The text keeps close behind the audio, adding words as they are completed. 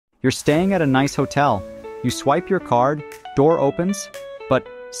You're staying at a nice hotel. You swipe your card, door opens, but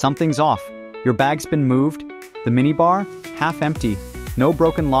something's off. Your bag's been moved, the minibar, half empty, no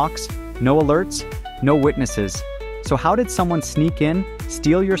broken locks, no alerts, no witnesses. So how did someone sneak in,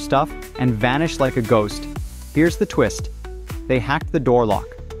 steal your stuff, and vanish like a ghost? Here's the twist. They hacked the door lock.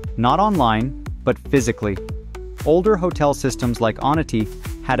 Not online, but physically. Older hotel systems like Onity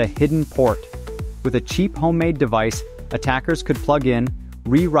had a hidden port. With a cheap homemade device, attackers could plug in,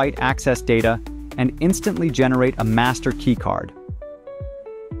 rewrite access data, and instantly generate a master keycard.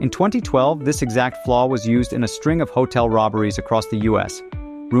 In 2012, this exact flaw was used in a string of hotel robberies across the US.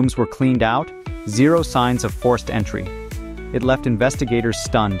 Rooms were cleaned out, zero signs of forced entry. It left investigators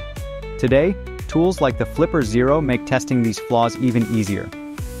stunned. Today, tools like the Flipper Zero make testing these flaws even easier.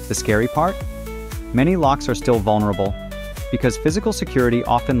 The scary part? Many locks are still vulnerable, because physical security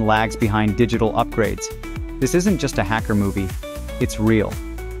often lags behind digital upgrades. This isn't just a hacker movie, it's real.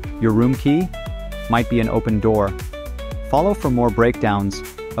 Your room key might be an open door. Follow for more breakdowns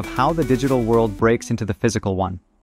of how the digital world breaks into the physical one.